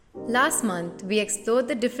Last month, we explored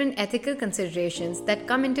the different ethical considerations that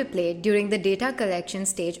come into play during the data collection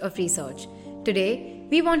stage of research. Today,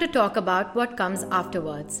 we want to talk about what comes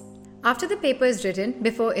afterwards, after the paper is written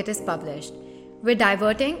before it is published. We're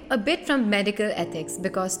diverting a bit from medical ethics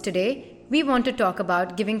because today, we want to talk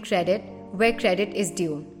about giving credit where credit is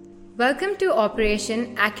due. Welcome to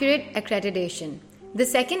Operation Accurate Accreditation, the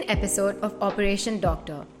second episode of Operation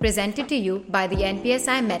Doctor, presented to you by the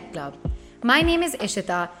NPSI Med Club. My name is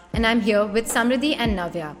Ishita and I'm here with Samriddhi and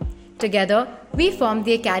Navya. Together, we formed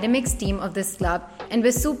the academics team of this club and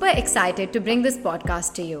we're super excited to bring this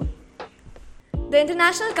podcast to you. The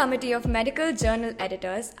International Committee of Medical Journal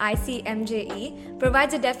Editors, ICMJE,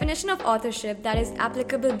 provides a definition of authorship that is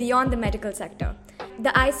applicable beyond the medical sector. The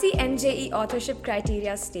ICMJE authorship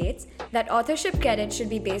criteria states that authorship credit should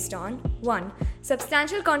be based on 1.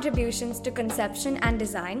 Substantial contributions to conception and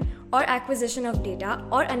design or acquisition of data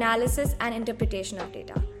or analysis and interpretation of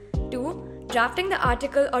data. 2. Drafting the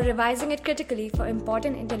article or revising it critically for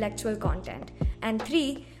important intellectual content. And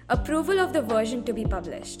 3. Approval of the version to be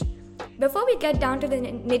published. Before we get down to the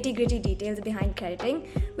nitty-gritty details behind crediting,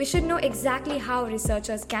 we should know exactly how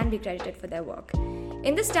researchers can be credited for their work.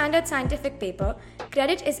 In the standard scientific paper,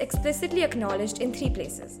 credit is explicitly acknowledged in 3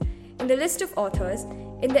 places: in the list of authors,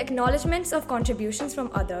 in the acknowledgements of contributions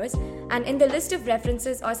from others, and in the list of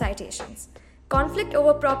references or citations. Conflict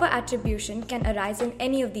over proper attribution can arise in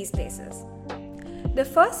any of these places. The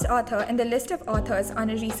first author in the list of authors on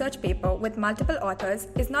a research paper with multiple authors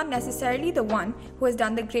is not necessarily the one who has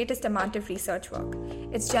done the greatest amount of research work.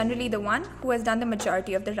 It's generally the one who has done the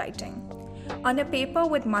majority of the writing. On a paper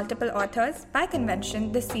with multiple authors, by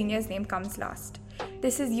convention, the senior's name comes last.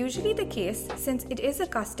 This is usually the case since it is a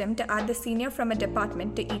custom to add the senior from a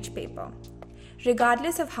department to each paper.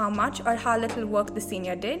 Regardless of how much or how little work the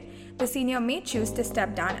senior did, the senior may choose to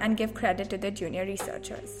step down and give credit to the junior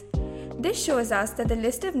researchers. This shows us that the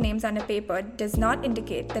list of names on a paper does not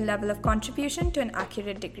indicate the level of contribution to an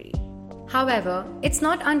accurate degree. However, it's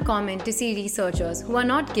not uncommon to see researchers who are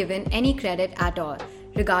not given any credit at all,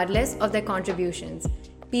 regardless of their contributions.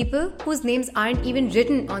 People whose names aren't even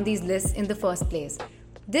written on these lists in the first place.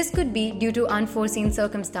 This could be due to unforeseen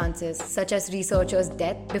circumstances such as researchers'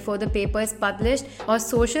 death before the paper is published or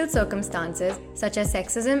social circumstances such as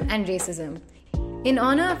sexism and racism. In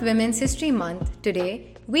honor of Women's History Month,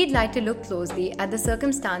 today, we'd like to look closely at the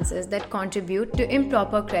circumstances that contribute to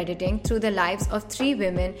improper crediting through the lives of 3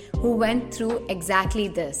 women who went through exactly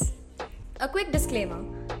this. A quick disclaimer,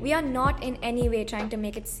 we are not in any way trying to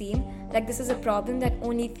make it seem like this is a problem that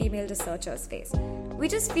only female researchers face. We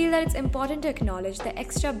just feel that it's important to acknowledge the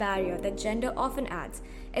extra barrier that gender often adds,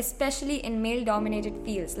 especially in male-dominated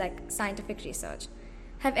fields like scientific research.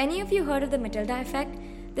 Have any of you heard of the Matilda effect?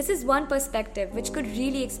 This is one perspective which could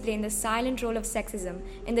really explain the silent role of sexism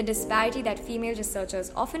in the disparity that female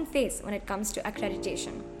researchers often face when it comes to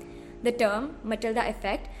accreditation. The term, Matilda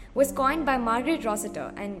effect, was coined by Margaret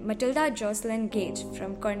Rossiter and Matilda Jocelyn Gage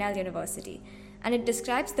from Cornell University, and it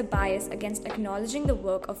describes the bias against acknowledging the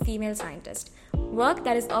work of female scientists, work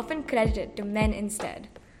that is often credited to men instead.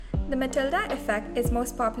 The Matilda effect is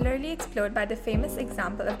most popularly explored by the famous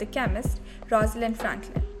example of the chemist Rosalind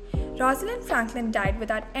Franklin. Rosalind Franklin died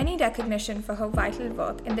without any recognition for her vital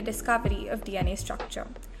work in the discovery of DNA structure.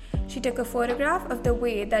 She took a photograph of the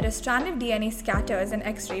way that a strand of DNA scatters an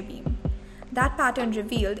X-ray beam. That pattern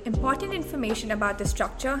revealed important information about the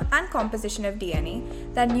structure and composition of DNA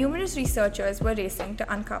that numerous researchers were racing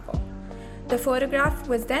to uncover. The photograph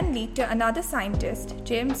was then leaked to another scientist,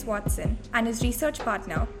 James Watson, and his research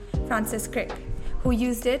partner, Francis Crick, who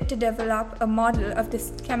used it to develop a model of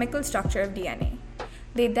the chemical structure of DNA.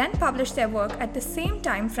 They then published their work at the same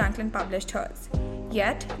time Franklin published hers.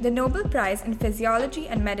 Yet, the Nobel Prize in Physiology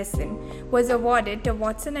and Medicine was awarded to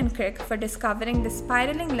Watson and Crick for discovering the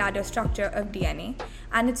spiraling ladder structure of DNA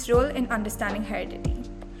and its role in understanding heredity.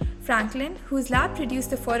 Franklin, whose lab produced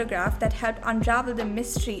the photograph that helped unravel the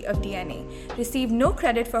mystery of DNA, received no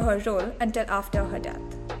credit for her role until after her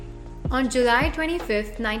death. On July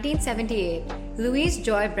 25, 1978, Louise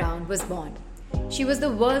Joy Brown was born. She was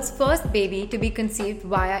the world's first baby to be conceived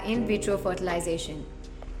via in vitro fertilization.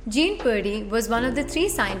 Jean Purdy was one of the 3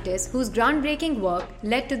 scientists whose groundbreaking work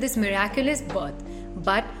led to this miraculous birth,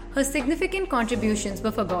 but her significant contributions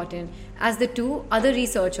were forgotten as the 2 other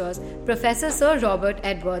researchers, Professor Sir Robert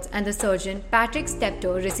Edwards and the surgeon Patrick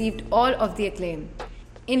Steptoe, received all of the acclaim.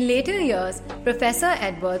 In later years, Professor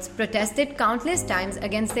Edwards protested countless times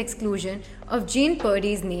against the exclusion of Jean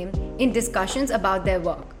Purdy's name in discussions about their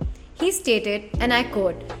work. He stated, and I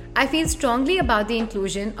quote, "I feel strongly about the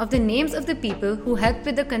inclusion of the names of the people who helped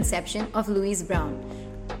with the conception of Louise Brown.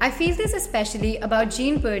 I feel this especially about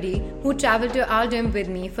Jean Purdy, who traveled to Aldrim with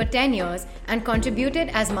me for 10 years and contributed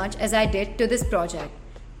as much as I did to this project.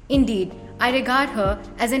 Indeed, I regard her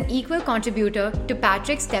as an equal contributor to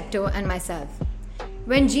Patrick Steptoe and myself.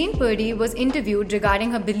 When Jean Purdy was interviewed regarding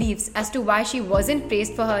her beliefs as to why she wasn't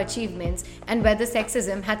praised for her achievements and whether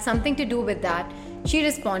sexism had something to do with that, she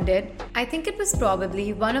responded, "I think it was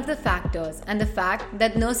probably one of the factors, and the fact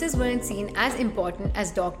that nurses weren't seen as important as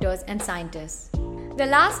doctors and scientists." The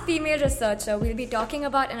last female researcher we'll be talking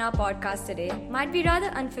about in our podcast today might be rather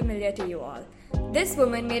unfamiliar to you all. This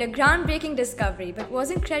woman made a groundbreaking discovery but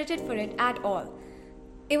wasn't credited for it at all.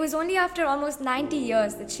 It was only after almost 90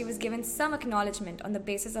 years that she was given some acknowledgement on the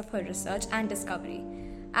basis of her research and discovery.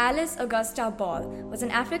 Alice Augusta Ball was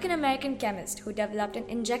an African-American chemist who developed an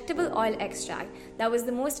injectable oil extract that was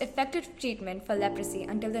the most effective treatment for leprosy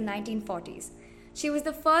until the 1940s. She was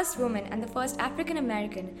the first woman and the first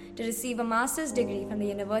African-American to receive a master's degree from the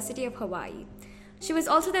University of Hawaii. She was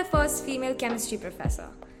also their first female chemistry professor.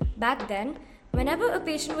 Back then, whenever a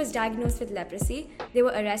patient was diagnosed with leprosy, they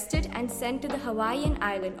were arrested and sent to the Hawaiian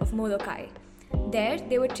island of Molokai. There,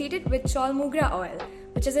 they were treated with cholmugra oil,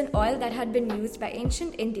 which is an oil that had been used by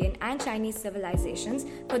ancient Indian and Chinese civilizations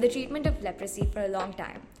for the treatment of leprosy for a long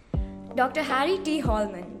time. Dr. Harry T.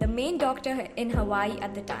 Holman, the main doctor in Hawaii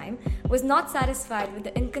at the time, was not satisfied with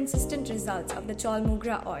the inconsistent results of the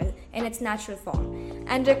cholmugra oil in its natural form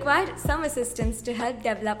and required some assistance to help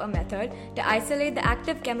develop a method to isolate the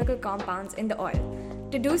active chemical compounds in the oil.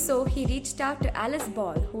 To do so, he reached out to Alice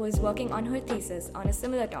Ball, who was working on her thesis on a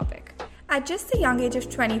similar topic. At just the young age of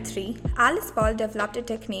 23, Alice Ball developed a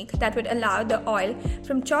technique that would allow the oil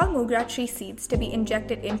from cholmugra tree seeds to be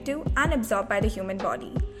injected into and absorbed by the human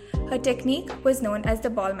body. Her technique was known as the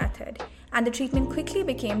Ball method, and the treatment quickly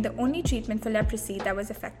became the only treatment for leprosy that was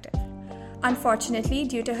effective. Unfortunately,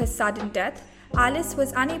 due to her sudden death, Alice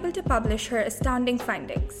was unable to publish her astounding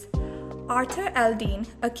findings. Arthur L. Dean,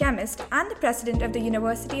 a chemist and the president of the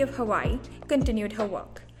University of Hawaii, continued her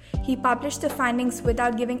work. He published the findings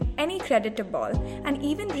without giving any credit to Ball and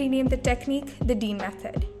even renamed the technique the Dean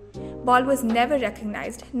method. Ball was never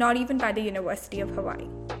recognized, not even by the University of Hawaii.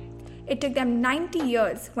 It took them 90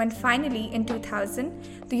 years when finally in 2000,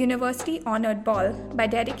 the university honored Ball by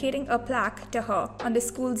dedicating a plaque to her on the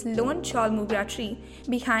school's lone cholmugra tree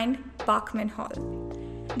behind Bachman Hall.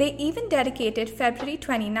 They even dedicated February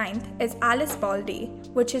 29th as Alice Ball Day,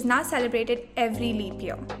 which is now celebrated every leap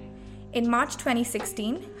year. In March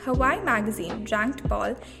 2016, Hawaii Magazine ranked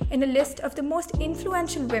Ball in a list of the most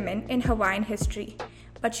influential women in Hawaiian history,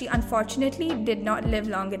 but she unfortunately did not live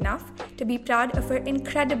long enough to be proud of her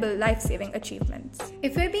incredible life-saving achievements.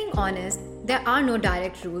 If we're being honest, there are no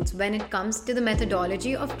direct rules when it comes to the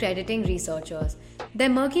methodology of crediting researchers. They're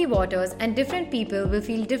murky waters, and different people will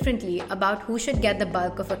feel differently about who should get the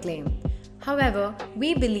bulk of a claim. However,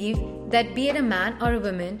 we believe that be it a man or a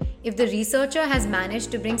woman, if the researcher has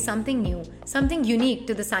managed to bring something new, something unique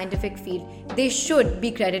to the scientific field, they should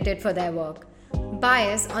be credited for their work.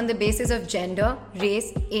 Bias on the basis of gender,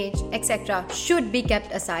 race, age, etc. should be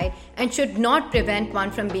kept aside and should not prevent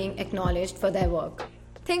one from being acknowledged for their work.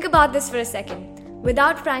 Think about this for a second.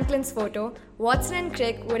 Without Franklin's photo, Watson and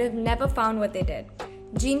Crick would have never found what they did.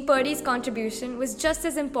 Jean Purdy's contribution was just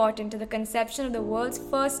as important to the conception of the world's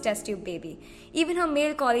first test tube baby. Even her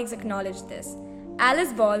male colleagues acknowledged this.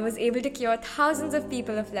 Alice Ball was able to cure thousands of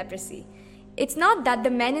people of leprosy. It's not that the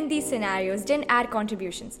men in these scenarios didn't add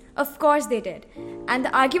contributions. Of course they did. And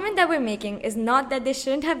the argument that we're making is not that they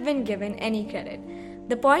shouldn't have been given any credit.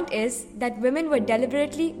 The point is that women were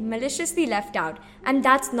deliberately, maliciously left out, and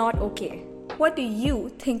that's not okay. What do you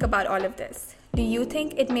think about all of this? Do you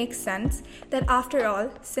think it makes sense that after all,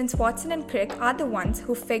 since Watson and Crick are the ones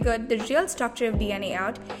who figured the real structure of DNA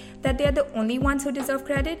out, that they are the only ones who deserve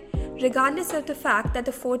credit, regardless of the fact that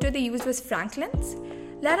the photo they used was Franklin's?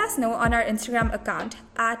 Let us know on our Instagram account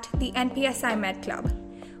at the NPSI Med Club.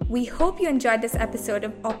 We hope you enjoyed this episode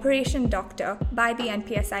of Operation Doctor by the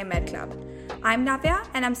NPSI Med Club. I'm Navya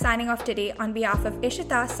and I'm signing off today on behalf of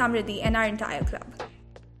Ishita, Samriddhi and our entire club.